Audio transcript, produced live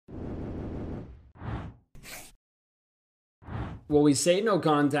well, we say no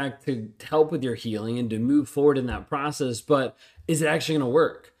contact to help with your healing and to move forward in that process, but is it actually going to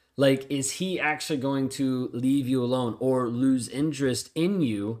work? Like, is he actually going to leave you alone or lose interest in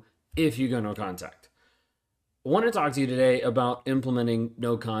you if you go no contact? I want to talk to you today about implementing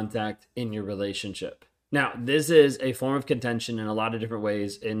no contact in your relationship. Now, this is a form of contention in a lot of different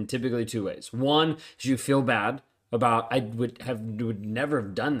ways, in typically two ways. One is you feel bad about, I would never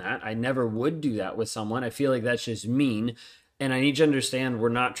have done that. I never would do that with someone. I feel like that's just mean. And I need you to understand we're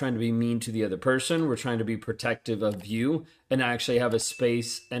not trying to be mean to the other person. We're trying to be protective of you and actually have a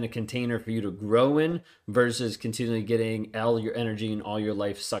space and a container for you to grow in versus continually getting all your energy and all your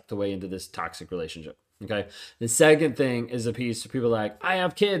life sucked away into this toxic relationship. Okay. The second thing is a piece of people like, I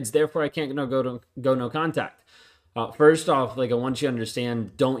have kids, therefore I can't go no contact. First off, like I want you to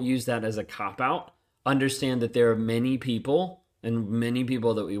understand, don't use that as a cop-out. Understand that there are many people and many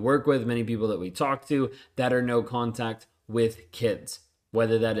people that we work with, many people that we talk to that are no contact with kids,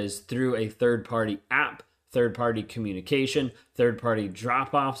 whether that is through a third-party app, third-party communication, third-party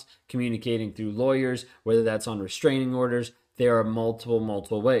drop-offs, communicating through lawyers, whether that's on restraining orders. There are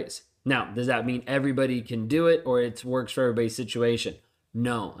multiple ways. Now, does that mean everybody can do it or it works for everybody's situation?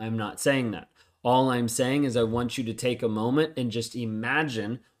 No, I'm not saying that. All I'm saying is I want you to take a moment and just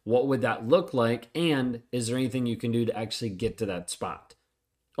imagine what would that look like, and is there anything you can do to actually get to that spot?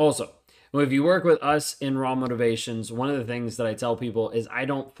 Also, if you work with us in Raw Motivations, one of the things that I tell people is I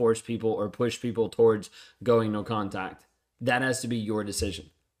don't force people or push people towards going no contact. That has to be your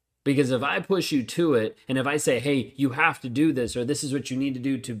decision. Because if I push you to it, and if I say, hey, you have to do this, or this is what you need to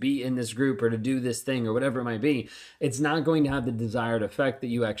do to be in this group or to do this thing or whatever it might be, it's not going to have the desired effect that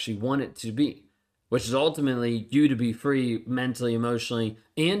you actually want it to be, which is ultimately you to be free mentally, emotionally,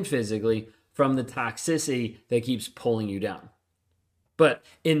 and physically from the toxicity that keeps pulling you down. But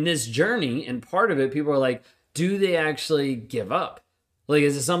in this journey, and part of it, people are like, do they actually give up? Like,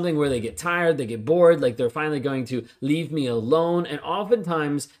 is it something where they get tired, they get bored, like they're finally going to leave me alone? And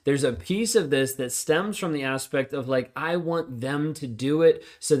oftentimes there's a piece of this that stems from the aspect of like, I want them to do it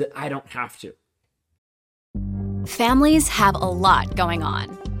so that I don't have to. Families have a lot going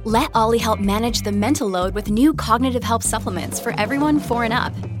on. Let Ollie help manage the mental load with new cognitive help supplements for everyone 4 and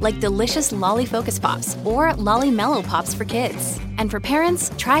up, like delicious Lolly Focus Pops or Lolly Mellow Pops for kids. And for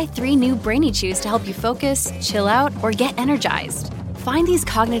parents, try 3 new Brainy Chews to help you focus, chill out, or get energized. Find these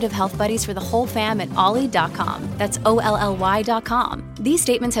cognitive health buddies for the whole fam at ollie.com. That's OLLY.com. These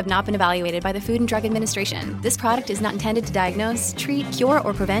statements have not been evaluated by the Food and Drug Administration. This product is not intended to diagnose, treat, cure,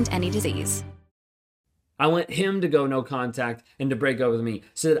 or prevent any disease. I want him to go no contact and to break up with me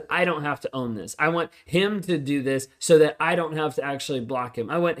so that I don't have to own this. I want him to do this so that I don't have to actually block him.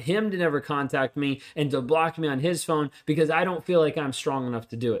 I want him to never contact me and to block me on his phone because I don't feel like I'm strong enough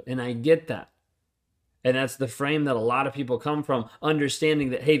to do it. And I get that. And that's the frame that a lot of people come from, understanding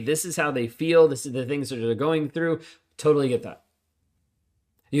that, hey, this is how they feel. This is the things that they're going through. Totally get that.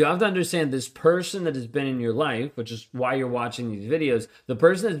 You have to understand this person that has been in your life, which is why you're watching these videos, the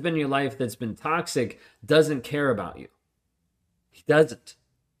person that's been in your life that's been toxic doesn't care about you. He doesn't.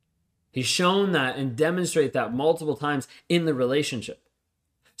 He's shown that and demonstrated that multiple times in the relationship.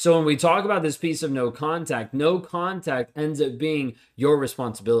 So when we talk about this piece of no contact ends up being your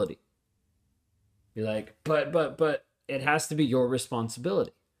responsibility. You're like, but it has to be your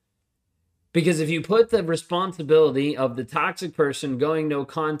responsibility. Because if you put the responsibility of the toxic person going no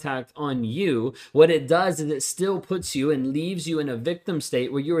contact on you, what it does is it still puts you and leaves you in a victim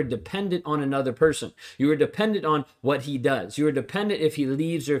state where you are dependent on another person. You are dependent on what he does. You are dependent if he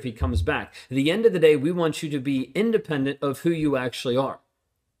leaves or if he comes back. At the end of the day, we want you to be independent of who you actually are.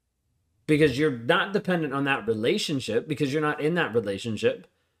 Because you're not dependent on that relationship, because you're not in that relationship.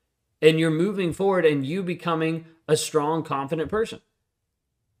 And you're moving forward and you becoming a strong, confident person.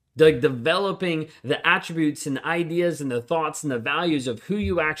 Like developing the attributes and the ideas and the thoughts and the values of who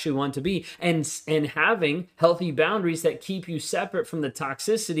you actually want to be, and having healthy boundaries that keep you separate from the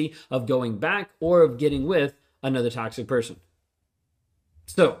toxicity of going back or of getting with another toxic person.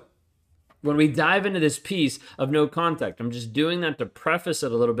 So when we dive into this piece of no contact, I'm just doing that to preface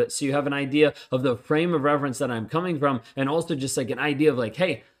it a little bit so you have an idea of the frame of reference that I'm coming from, and also just like an idea of like,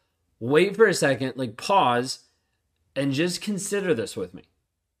 hey, wait for a second, like pause and just consider this with me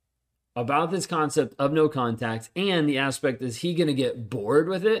about this concept of no contact and the aspect, is he going to get bored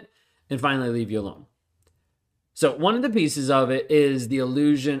with it and finally leave you alone? So one of the pieces of it is the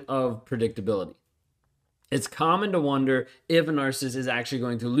illusion of predictability. It's common to wonder if a narcissist is actually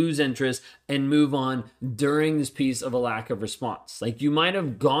going to lose interest and move on during this piece of a lack of response. Like, you might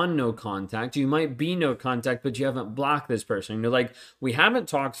have gone no contact, you might be no contact, but you haven't blocked this person. You're like, we haven't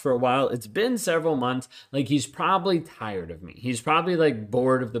talked for a while. It's been several months. Like, he's probably tired of me. He's probably like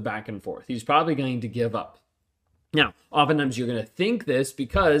bored of the back and forth. He's probably going to give up. Now, oftentimes you're going to think this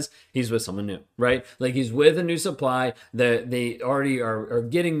because he's with someone new, right? Like, he's with a new supply that they already are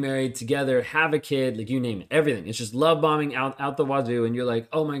getting married together, have a kid, like, you name it, everything. It's just love bombing out the wazoo. And you're like,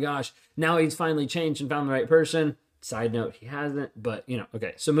 oh my gosh, now he's finally changed and found the right person. Side note, he hasn't, but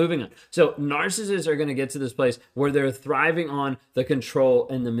okay. So moving on. So narcissists are going to get to this place where they're thriving on the control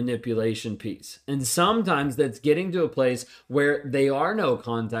and the manipulation piece. And sometimes that's getting to a place where they are no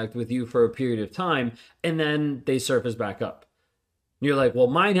contact with you for a period of time, and then they surface back up. And you're like, well,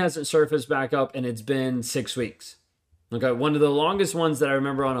 mine hasn't surfaced back up and it's been 6 weeks. Okay, one of the longest ones that I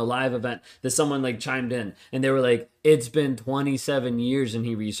remember on a live event that someone like chimed in and they were like, it's been 27 years and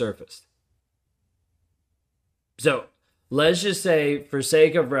he resurfaced. So let's just say, for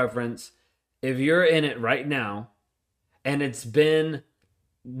sake of reference, if you're in it right now and it's been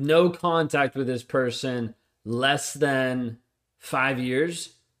no contact with this person less than 5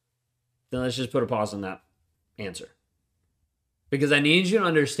 years, then let's just put a pause on that answer. Because I need you to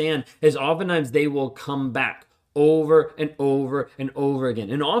understand is oftentimes they will come back over and over and over again.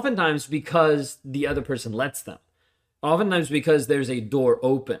 And oftentimes because the other person lets them. Oftentimes because there's a door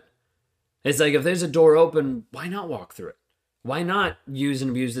open. It's like, if there's a door open, why not walk through it? Why not use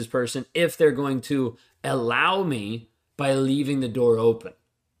and abuse this person if they're going to allow me by leaving the door open?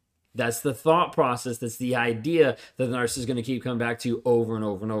 That's the thought process. That's the idea that the narcissist is going to keep coming back to you over and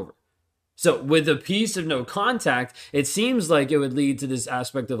over and over. So with a piece of no contact, it seems like it would lead to this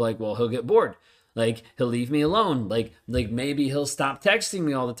aspect of like, well, he'll get bored. Like, he'll leave me alone. Like maybe he'll stop texting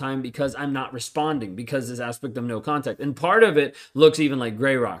me all the time because I'm not responding, because this aspect of no contact. And part of it looks even like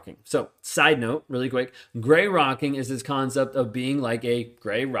gray rocking. So side note, really quick, gray rocking is this concept of being like a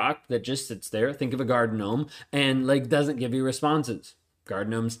gray rock that just sits there. Think of a garden gnome and like doesn't give you responses.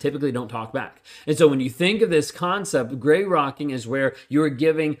 Garden gnomes typically don't talk back. And so when you think of this concept, gray rocking is where you're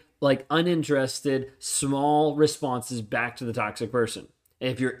giving like uninterested, small responses back to the toxic person.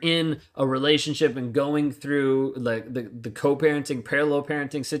 If you're in a relationship and going through like the co-parenting, parallel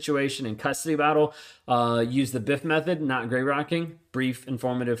parenting situation and custody battle, use the Biff method, not gray rocking. Brief,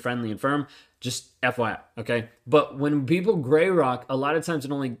 informative, friendly, and firm. Just FYI, okay? But when people gray rock, a lot of times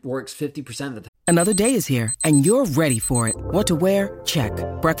it only works 50% of the time. Another day is here, and you're ready for it. What to wear? Check.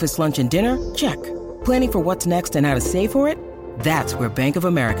 Breakfast, lunch, and dinner? Check. Planning for what's next and how to save for it? That's where Bank of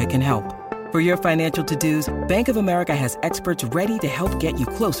America can help. For your financial to-dos, Bank of America has experts ready to help get you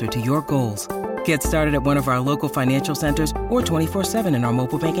closer to your goals. Get started at one of our local financial centers or 24/7 in our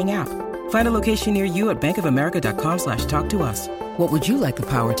mobile banking app. Find a location near you at bankofamerica.com/talktous. What would you like the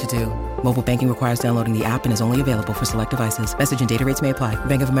power to do? Mobile banking requires downloading the app and is only available for select devices. Message and data rates may apply.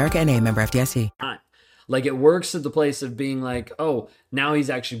 Bank of America N.A., member FDIC. Like, it works at the place of being like, oh, now he's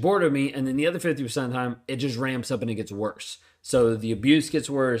actually bored of me. And then the other 50% of the time, it just ramps up and it gets worse. So the abuse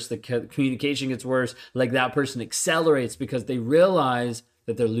gets worse, the communication gets worse, like that person accelerates because they realize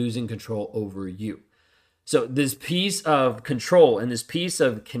that they're losing control over you. So this piece of control and this piece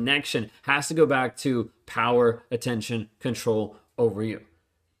of connection has to go back to power, attention, control over you.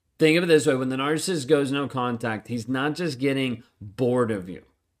 Think of it this way, when the narcissist goes no contact, he's not just getting bored of you,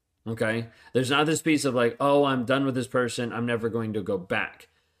 okay? There's not this piece of like, oh, I'm done with this person, I'm never going to go back.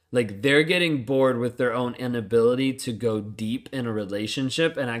 Like, they're getting bored with their own inability to go deep in a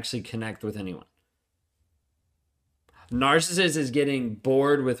relationship and actually connect with anyone. Narcissist is getting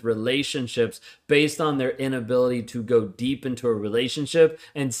bored with relationships based on their inability to go deep into a relationship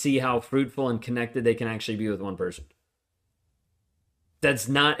and see how fruitful and connected they can actually be with one person. That's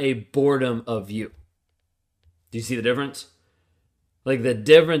not a boredom of you. Do you see the difference? Like, the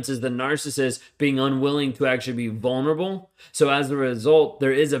difference is the narcissist being unwilling to actually be vulnerable. So as a result,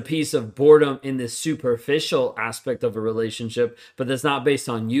 there is a piece of boredom in this superficial aspect of a relationship, but that's not based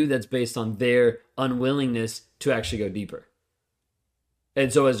on you. That's based on their unwillingness to actually go deeper.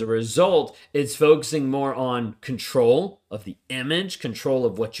 And so as a result, it's focusing more on control of the image, control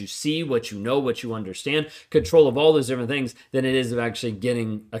of what you see, what you know, what you understand, control of all those different things than it is of actually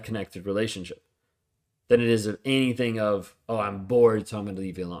getting a connected relationship. Than it is of anything of, oh, I'm bored, so I'm going to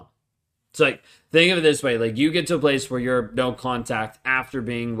leave you alone. So like, think of it this way. Like, you get to a place where you're no contact after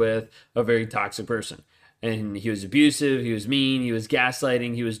being with a very toxic person. And he was abusive, he was mean, he was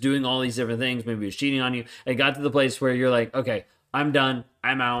gaslighting, he was doing all these different things. Maybe he was cheating on you. It got to the place where you're like, okay, I'm done,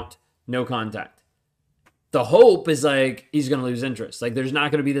 I'm out, no contact. The hope is like he's going to lose interest. Like there's not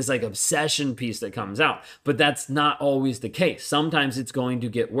going to be this like obsession piece that comes out, but that's not always the case. Sometimes it's going to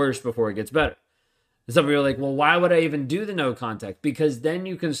get worse before it gets better. Some people are like, well, why would I even do the no contact? Because then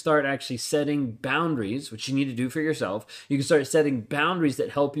you can start actually setting boundaries, which you need to do for yourself. You can start setting boundaries that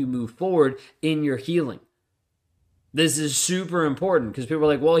help you move forward in your healing. This is super important because people are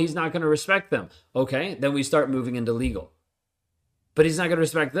like, well, he's not going to respect them. Okay, then we start moving into legal. But he's not going to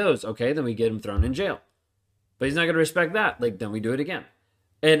respect those. Okay, then we get him thrown in jail. But he's not going to respect that. Like, then we do it again.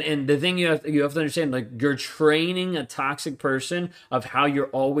 And the thing you have to understand, like, you're training a toxic person of how you're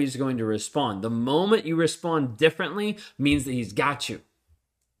always going to respond. The moment you respond differently means that he's got you.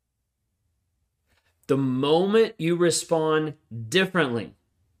 The moment you respond differently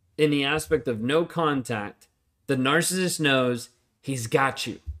in the aspect of no contact, the narcissist knows he's got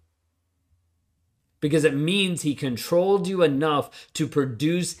you. Because it means he controlled you enough to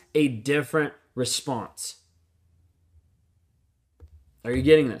produce a different response. Are you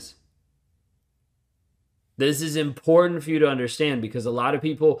getting this? This is important for you to understand because a lot of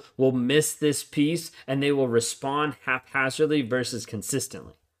people will miss this piece and they will respond haphazardly versus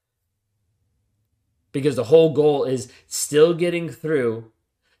consistently. Because the whole goal is still getting through,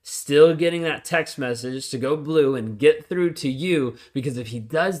 still getting that text message to go blue and get through to you, because if he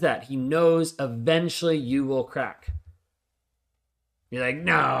does that, he knows eventually you will crack. You're like,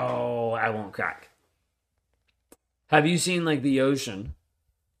 no, I won't crack. Have you seen like the ocean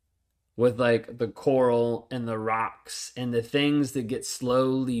with like the coral and the rocks and the things that get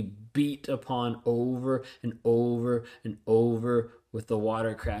slowly beat upon over and over and over with the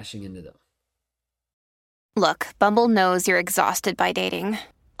water crashing into them? Look, Bumble knows you're exhausted by dating.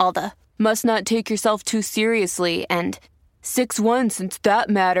 All the must not take yourself too seriously and 6'1" since that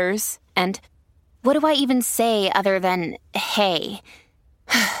matters. And what do I even say other than hey?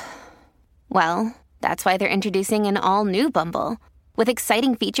 Well, that's why they're introducing an all-new Bumble with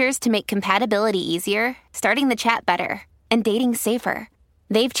exciting features to make compatibility easier, starting the chat better, and dating safer.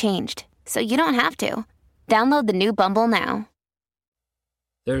 They've changed, so you don't have to. Download the new Bumble now.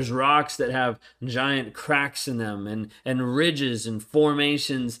 There's rocks that have giant cracks in them and ridges and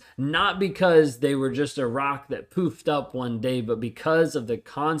formations, not because they were just a rock that poofed up one day, but because of the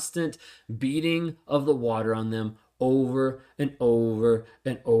constant beating of the water on them over and over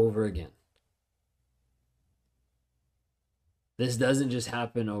and over again. This doesn't just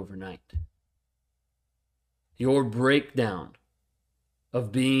happen overnight. Your breakdown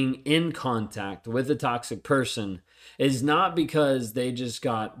of being in contact with a toxic person is not because they just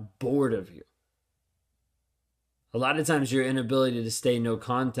got bored of you. A lot of times your inability to stay no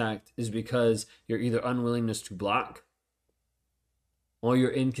contact is because your either unwillingness to block or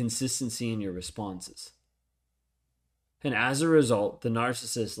your inconsistency in your responses. And as a result, the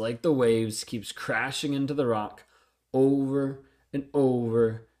narcissist, like the waves, keeps crashing into the rock over and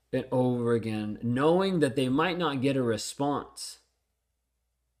over and over again, knowing that they might not get a response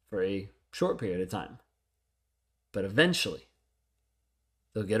for a short period of time. But eventually,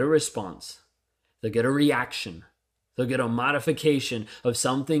 they'll get a response. They'll get a reaction. They'll get a modification of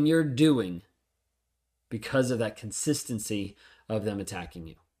something you're doing because of that consistency of them attacking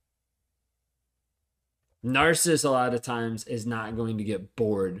you. Narcissist, a lot of times, is not going to get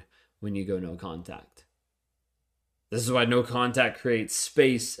bored when you go no contact. This is why no contact creates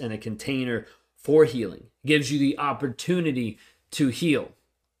space and a container for healing. It gives you the opportunity to heal.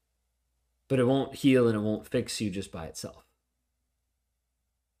 But it won't heal and it won't fix you just by itself.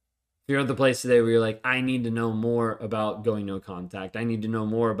 If you're at the place today where you're like, I need to know more about going no contact. I need to know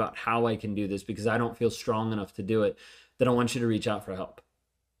more about how I can do this because I don't feel strong enough to do it. Then I want you to reach out for help.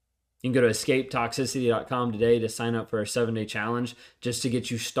 You can go to escapetoxicity.com today to sign up for our 7-day challenge just to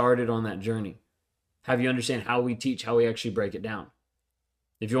get you started on that journey. Have you understand how we teach, how we actually break it down.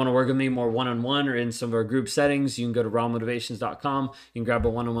 If you want to work with me more one-on-one or in some of our group settings, you can go to rawmotivations.com. You can grab a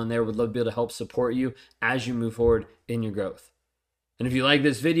one-on-one there. We'd love to be able to help support you as you move forward in your growth. And if you like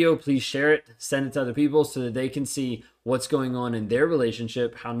this video, please share it, send it to other people so that they can see what's going on in their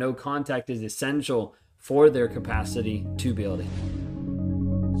relationship, how no contact is essential for their capacity to be able to heal.